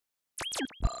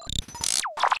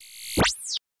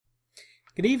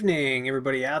Good evening,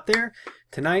 everybody out there.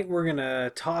 Tonight we're going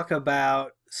to talk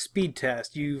about speed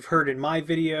test. You've heard in my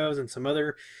videos and some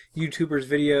other YouTubers'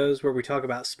 videos where we talk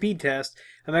about speed test.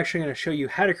 I'm actually going to show you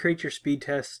how to create your speed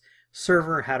test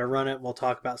server, how to run it. We'll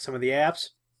talk about some of the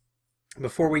apps.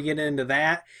 Before we get into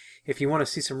that, if you want to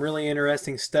see some really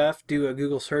interesting stuff, do a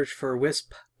Google search for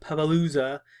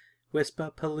Wispapalooza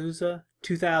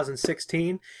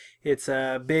 2016. It's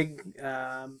a big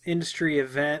industry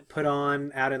event put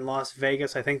on out in Las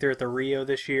Vegas. I think they're at the Rio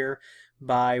this year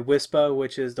by WISPA,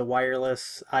 which is the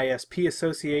Wireless ISP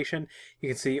Association. You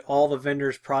can see all the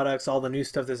vendors' products, all the new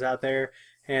stuff that's out there,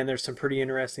 and there's some pretty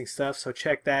interesting stuff, so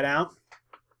check that out.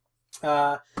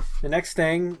 The next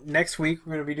week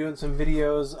we're going to be doing some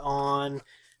videos on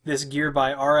this gear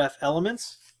by RF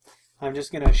Elements. I'm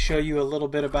just going to show you a little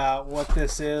bit about what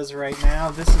this is right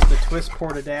now. This is the twist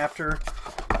port adapter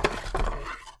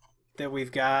that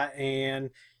we've got,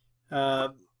 and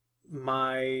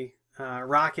my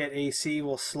Rocket AC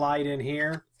will slide in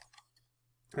here,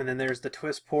 and then there's the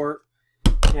twist port,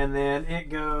 and then it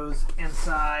goes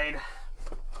inside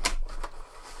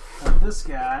of this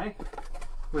guy,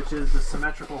 which is the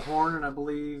symmetrical horn, and I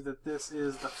believe that this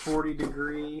is the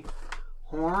 40-degree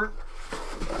horn.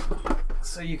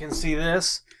 So you can see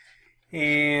this,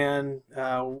 and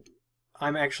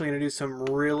I'm actually going to do some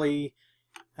really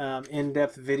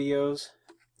in-depth videos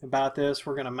about this.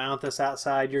 We're going to mount this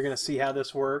outside. You're going to see how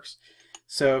this works,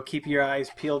 so keep your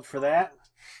eyes peeled for that.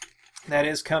 That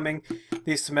is coming.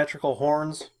 These symmetrical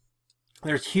horns,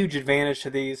 there's huge advantage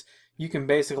to these. You can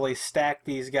basically stack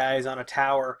these guys on a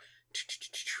tower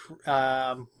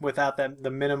without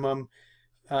the minimum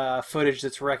footage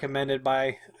that's recommended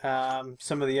by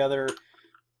some of the other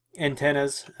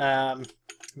antennas,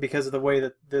 because of the way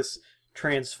that this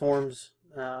transforms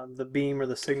the beam or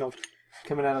the signal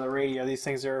coming out of the radio. These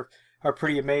things are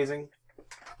pretty amazing.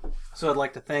 So I'd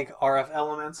like to thank RF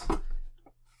Elements,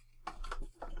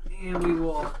 and we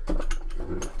will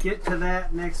get to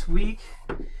that next week.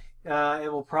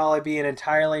 It will probably be an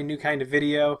entirely new kind of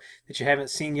video that you haven't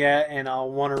seen yet, and I'll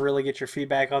want to really get your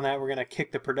feedback on that. We're going to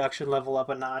kick the production level up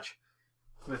a notch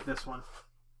with this one.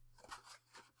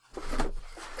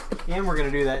 And we're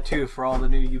going to do that too for all the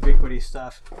new Ubiquiti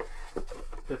stuff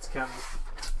that's coming.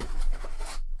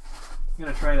 I'm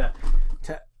going to try to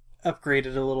upgrade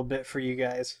it a little bit for you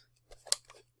guys.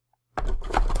 I'm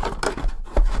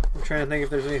trying to think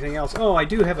if there's anything else. Oh, I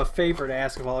do have a favor to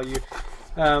ask of all you.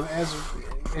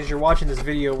 As you're watching this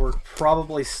video, we're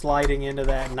probably sliding into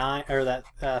that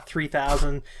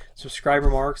 3,000 subscriber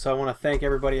mark, so I want to thank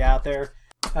everybody out there.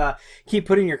 Keep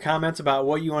putting your comments about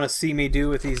what you want to see me do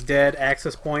with these dead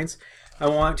access points. I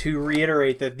want to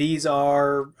reiterate that these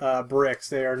are bricks.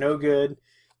 They are no good.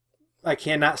 I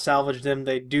cannot salvage them.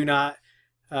 They do not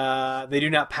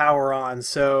power on.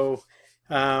 So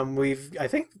I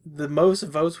think the most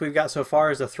votes we've got so far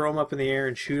is to throw them up in the air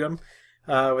and shoot them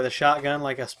with a shotgun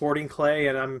like a sporting clay,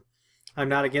 and I'm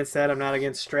not against that. I'm not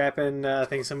against strapping. I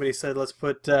think somebody said let's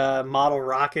put model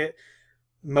rocket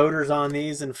motors on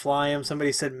these and fly them.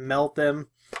 Somebody said melt them.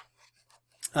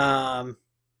 You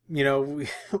know,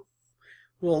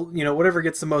 well, you know, whatever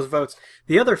gets the most votes.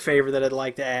 The other favor that I'd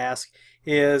like to ask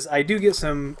is I do get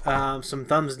some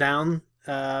thumbs down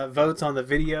votes on the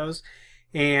videos,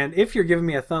 and if you're giving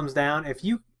me a thumbs down, if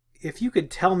you could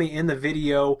tell me in the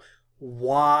video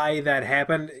why that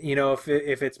happened, you know, if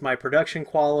it's my production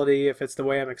quality, if it's the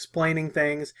way I'm explaining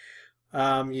things,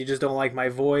 you just don't like my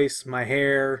voice, my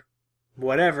hair,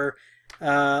 whatever,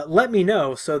 let me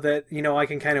know so that, you know, I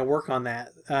can kind of work on that.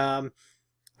 I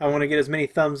want to get as many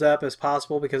thumbs up as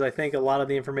possible because I think a lot of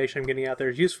the information I'm getting out there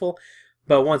is useful.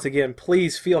 But once again,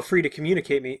 please feel free to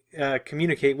communicate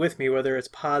with me, whether it's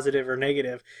positive or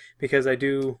negative, because I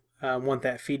do want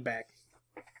that feedback.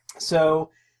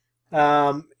 So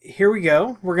here we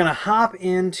go. We're going to hop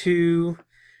into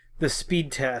the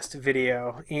speed test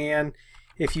video, and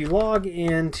if you log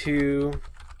into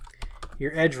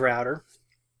your Edge router,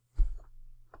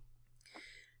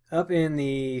 up in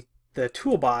the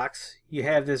toolbox you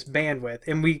have this bandwidth,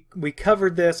 and we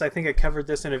covered this. I think I covered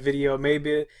this in a video,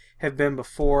 maybe it have been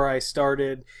before I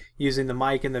started using the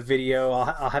mic in the video.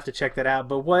 I'll have to check that out.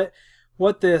 But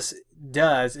what this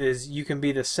does is you can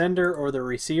be the sender or the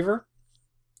receiver,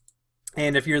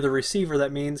 and if you're the receiver,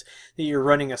 that means that you're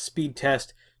running a speed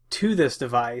test to this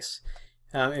device.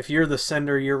 If you're the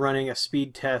sender, you're running a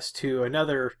speed test to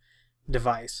another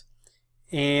device.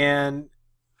 And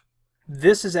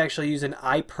this is actually using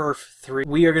iPerf3.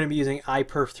 We are going to be using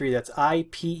iPerf3. That's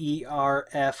IPERF3.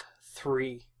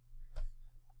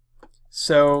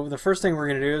 So the first thing we're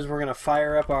going to do is we're going to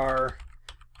fire up our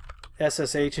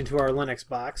SSH into our Linux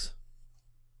box.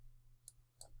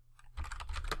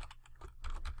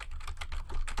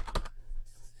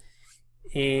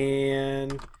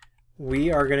 and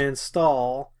we are going to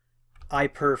install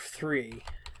iperf3.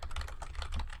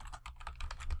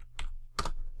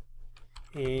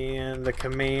 And the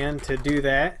command to do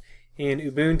that in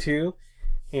Ubuntu,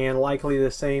 and likely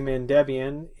the same in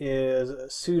Debian, is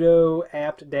sudo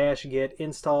apt-get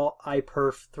install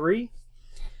iperf3.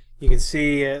 You can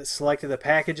see it selected the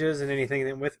packages and anything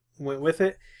that went with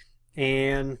it,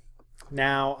 and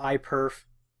now iperf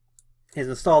is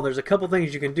installed. There's a couple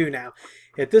things you can do now.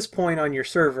 At this point on your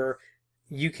server,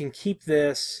 you can keep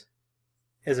this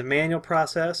as a manual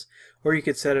process, or you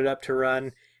could set it up to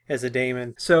run as a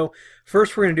daemon. So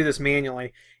first we're going to do this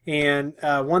manually, and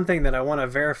one thing that I want to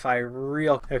verify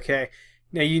okay,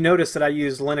 now you notice that I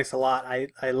use Linux a lot.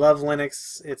 I love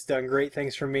Linux. It's done great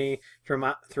things for me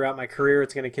throughout my career.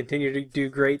 It's going to continue to do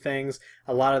great things.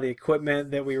 A lot of the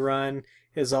equipment that we run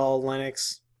is all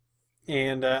Linux,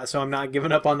 and so I'm not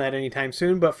giving up on that anytime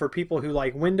soon. But for people who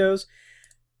like Windows,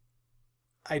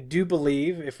 I do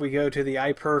believe if we go to the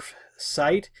iperf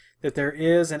site that there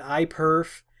is an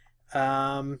iperf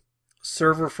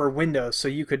server for Windows, so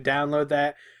you could download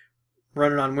that,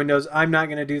 run it on Windows. I'm not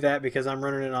going to do that because I'm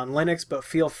running it on Linux, but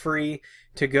feel free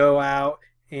to go out,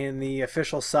 and the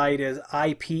official site is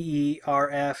iperf.fr.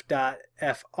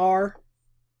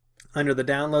 Under the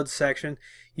downloads section,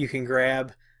 you can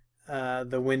grab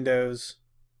the Windows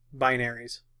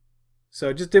binaries.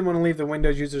 So just didn't want to leave the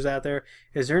Windows users out there.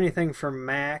 Is there anything for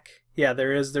Mac? Yeah,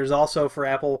 there is. There's also for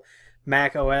Apple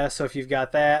Mac OS, so if you've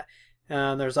got that.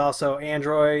 There's also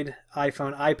Android,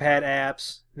 iPhone, iPad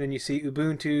apps. Then you see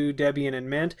Ubuntu, Debian, and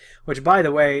Mint, which, by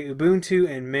the way, Ubuntu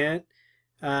and Mint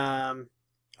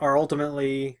are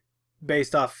ultimately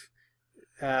based off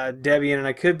Debian, and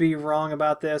I could be wrong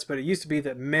about this, but it used to be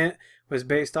that Mint was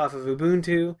based off of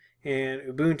Ubuntu, and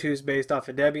Ubuntu is based off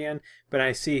of Debian, but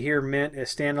I see here Mint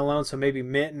is standalone, so maybe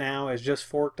Mint now is just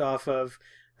forked off of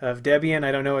Debian.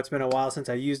 I don't know. It's been a while since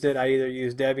I used it. I either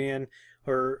use Debian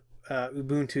or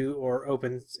Ubuntu or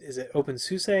is it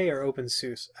OpenSUSE or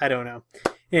OpenSUSE? I don't know.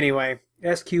 Anyway,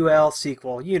 SQL,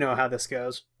 SQL, you know how this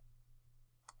goes.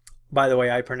 By the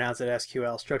way, I pronounce it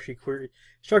SQL,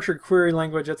 structured query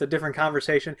language. That's a different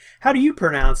conversation. How do you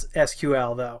pronounce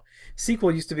SQL, though?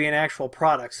 SQL used to be an actual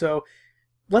product. So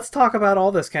let's talk about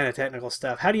all this kind of technical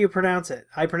stuff. How do you pronounce it?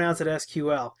 I pronounce it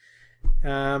SQL.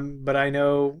 But I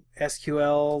know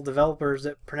SQL developers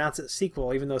that pronounce it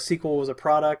SQL, even though SQL was a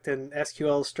product and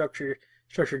SQL is structured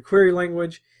query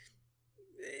language.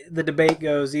 The debate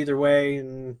goes either way,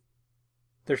 and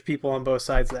there's people on both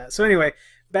sides of that. So anyway,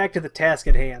 back to the task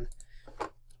at hand.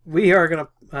 We are going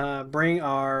to bring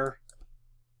our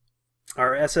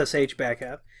SSH back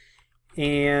up,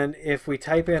 and if we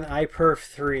type in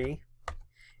iperf3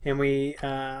 and we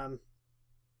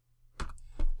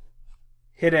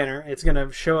hit enter, it's going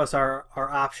to show us our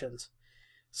options.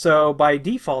 So by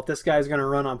default, this guy is going to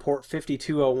run on port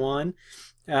 5201,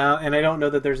 and I don't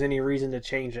know that there's any reason to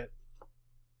change it.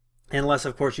 Unless,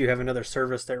 of course, you have another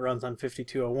service that runs on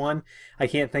 5201. I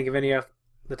can't think of any off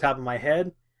the top of my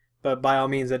head, but by all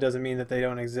means, that doesn't mean that they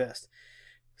don't exist.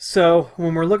 So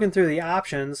when we're looking through the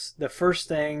options, the first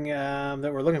thing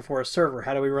that we're looking for is server.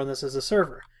 How do we run this as a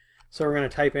server? So we're going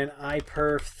to type in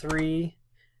iperf3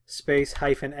 space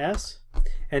 -s,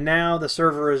 and now the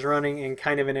server is running in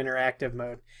kind of an interactive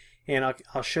mode, and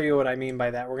I'll show you what I mean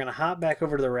by that. We're going to hop back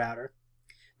over to the router.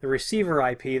 The receiver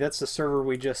IP, that's the server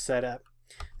we just set up,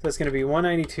 so it's going to be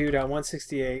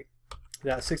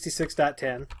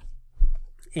 192.168.66.10,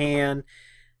 and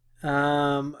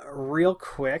real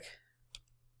quick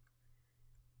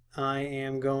I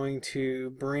am going to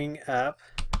bring up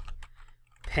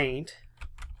Paint.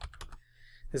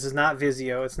 This is not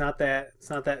Visio. It's not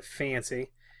that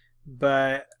fancy,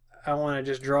 but I want to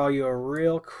just draw you a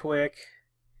real quick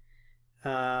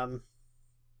kind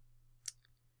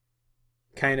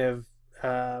of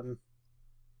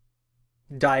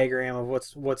diagram of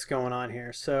what's going on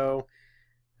here. So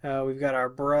we've got our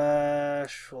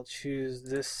brush. We'll choose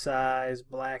this size.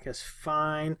 Black is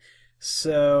fine.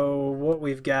 So what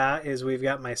we've got is we've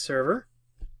got my server,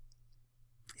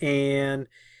 and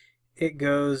it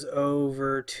goes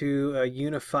over to a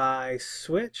UniFi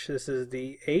switch. This is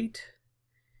the 8.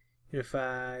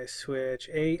 UniFi switch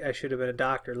 8. I should have been a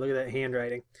doctor. Look at that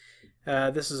handwriting.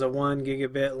 This is a 1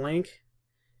 gigabit link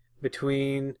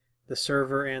between the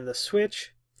server and the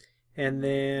switch. And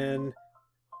then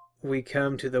we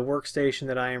come to the workstation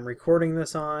that I am recording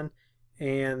this on.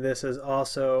 And this is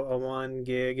also a 1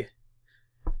 gig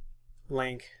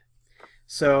link.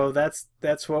 So that's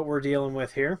what we're dealing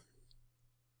with here.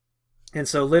 And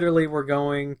so literally we're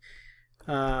going,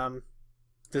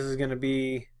 this is going to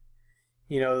be,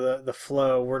 the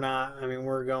flow. We're not, I mean,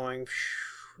 we're going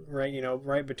right,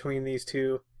 right between these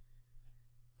two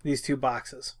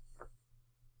boxes.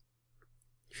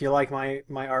 If you like my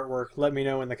artwork, let me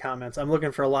know in the comments. I'm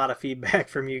looking for a lot of feedback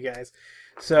from you guys.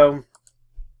 So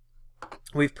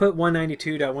we've put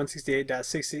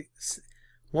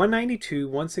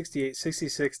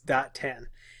 192.168.66.10, and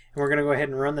we're going to go ahead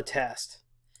and run the test.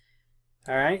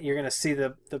 All right, you're going to see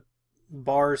the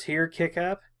bars here kick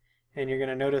up, and you're going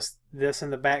to notice this in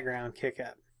the background kick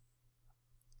up.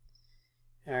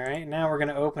 All right, now we're going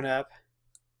to open up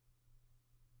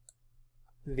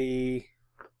the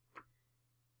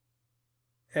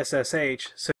SSH.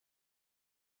 So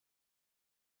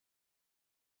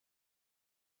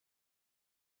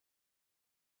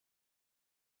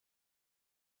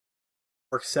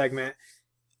work segment,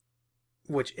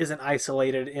 which isn't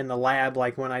isolated in the lab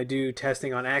like when I do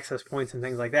testing on access points and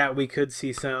things like that, we could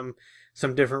see some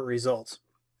different results.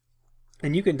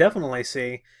 And you can definitely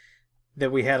see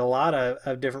that we had a lot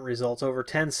of different results. Over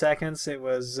 10 seconds, it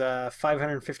was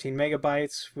 515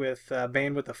 megabytes with a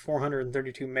bandwidth of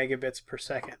 432 megabits per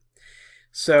second.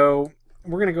 So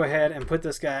we're going to go ahead and put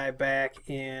this guy back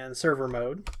in server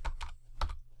mode.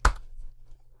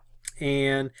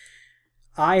 And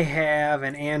I have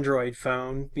an Android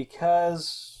phone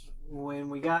because when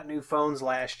we got new phones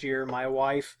last year, my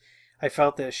wife, I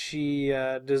felt that she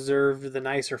deserved the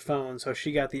nicer phone, so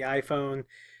she got the iPhone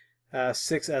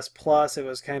 6S Plus. It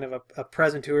was kind of a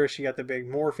present to her. She got the big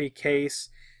Morphe case,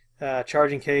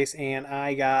 charging case, and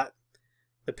I got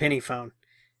the penny phone.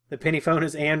 The penny phone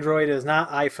is Android, it is not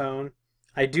iPhone.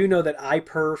 I do know that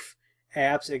iPerf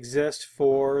apps exist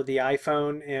for the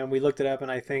iPhone, and we looked it up,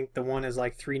 and I think the one is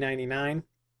like $3.99.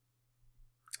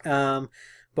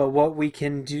 But what we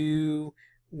can do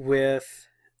with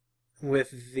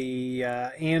the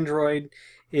Android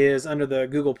is under the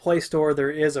Google Play Store,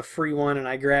 there is a free one, and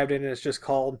I grabbed it, and it's just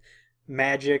called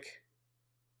Magic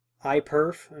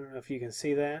iPerf. I don't know if you can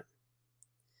see that.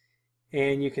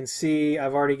 And you can see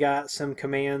I've already got some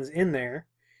commands in there.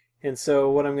 And so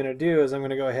what I'm going to do is I'm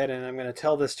going to go ahead and I'm going to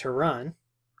tell this to run.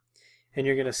 And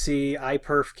you're going to see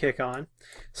iPerf kick on.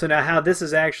 So now how this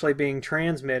is actually being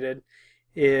transmitted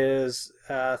is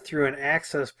through an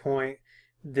access point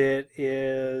that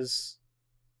is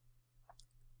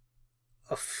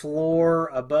a floor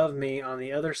above me on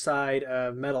the other side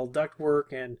of metal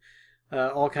ductwork and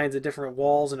all kinds of different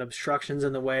walls and obstructions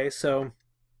in the way. So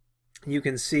you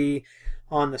can see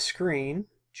on the screen,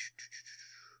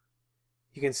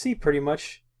 you can see pretty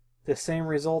much the same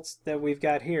results that we've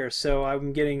got here. So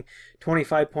I'm getting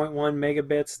 25.1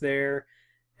 megabits there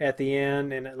at the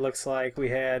end, and it looks like we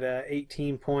had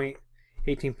 18.5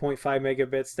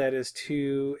 megabits. That is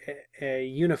to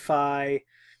a UniFi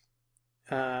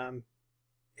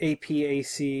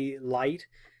APAC light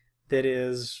that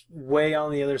is way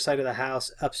on the other side of the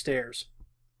house upstairs.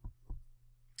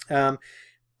 I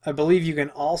believe you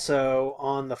can also,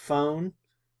 on the phone,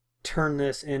 turn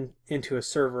this into a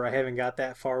server. I haven't got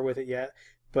that far with it yet,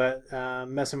 but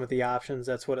messing with the options,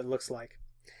 that's what it looks like.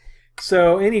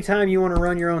 So anytime you want to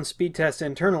run your own speed test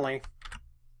internally,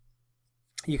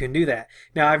 you can do that.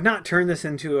 Now I've not turned this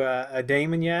into a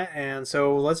daemon yet, and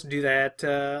so let's do that.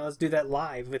 Let's do that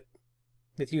live with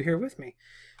you here with me.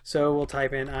 So we'll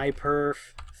type in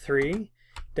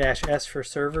iperf3-s for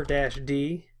server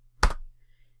 -d,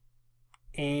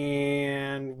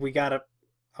 and we got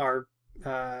our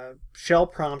shell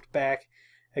prompt back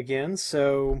again.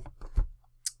 So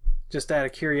just out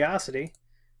of curiosity,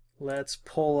 let's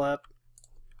pull up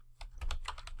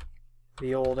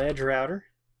the old Edge router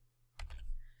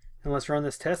and let's run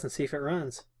this test and see if it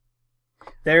runs.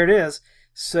 There it is.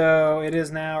 So it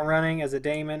is now running as a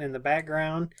daemon in the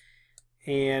background,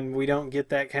 and we don't get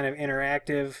that kind of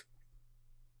interactive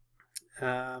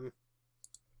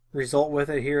result with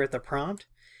it here at the prompt.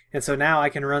 And so now I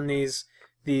can run these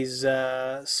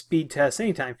speed tests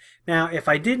anytime. Now if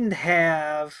I didn't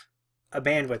have a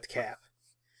bandwidth cap,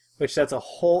 which that's a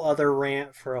whole other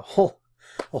rant for a whole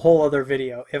other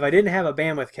video. If I didn't have a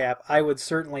bandwidth cap, I would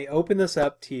certainly open this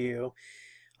up to you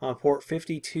on port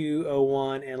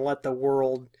 5201 and let the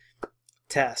world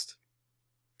test.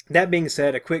 That being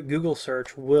said, a quick Google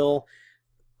search will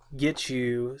get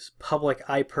you public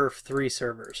iPerf 3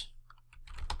 servers.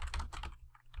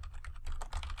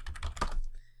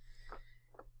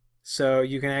 So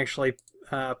you can actually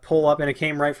pull up, and it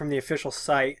came right from the official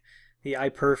site, the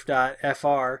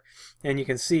iperf.fr, and you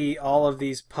can see all of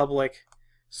these public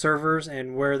servers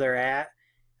and where they're at,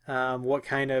 what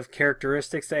kind of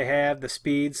characteristics they have, the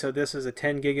speed. So this is a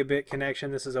 10 gigabit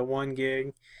connection, this is a 1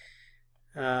 gig.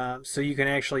 So you can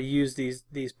actually use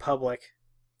these public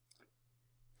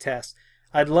tests.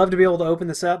 I'd love to be able to open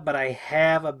this up, but I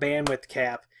have a bandwidth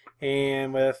cap.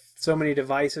 And with so many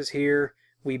devices here,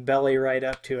 we belly right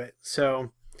up to it.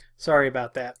 So, sorry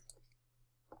about that.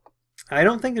 I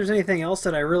don't think there's anything else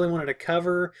that I really wanted to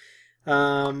cover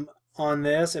on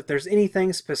this. If there's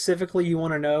anything specifically you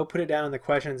want to know, put it down in the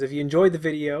questions. If you enjoyed the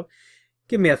video,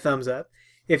 give me a thumbs up.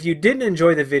 If you didn't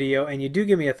enjoy the video and you do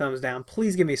give me a thumbs down,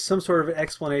 please give me some sort of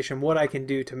explanation what I can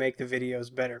do to make the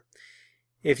videos better.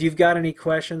 If you've got any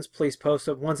questions, please post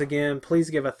them. Once again, please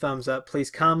give a thumbs up.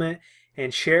 Please comment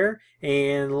and share.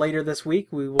 And later this week,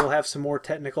 we will have some more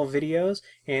technical videos.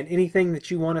 And anything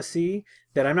that you want to see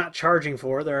that I'm not charging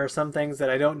for, there are some things that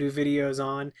I don't do videos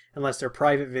on unless they're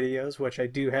private videos, which I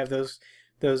do have those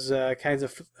kinds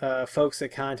of folks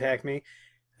that contact me.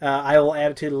 I will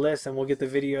add it to the list and we'll get the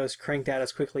videos cranked out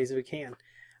as quickly as we can.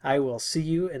 I will see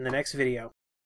you in the next video.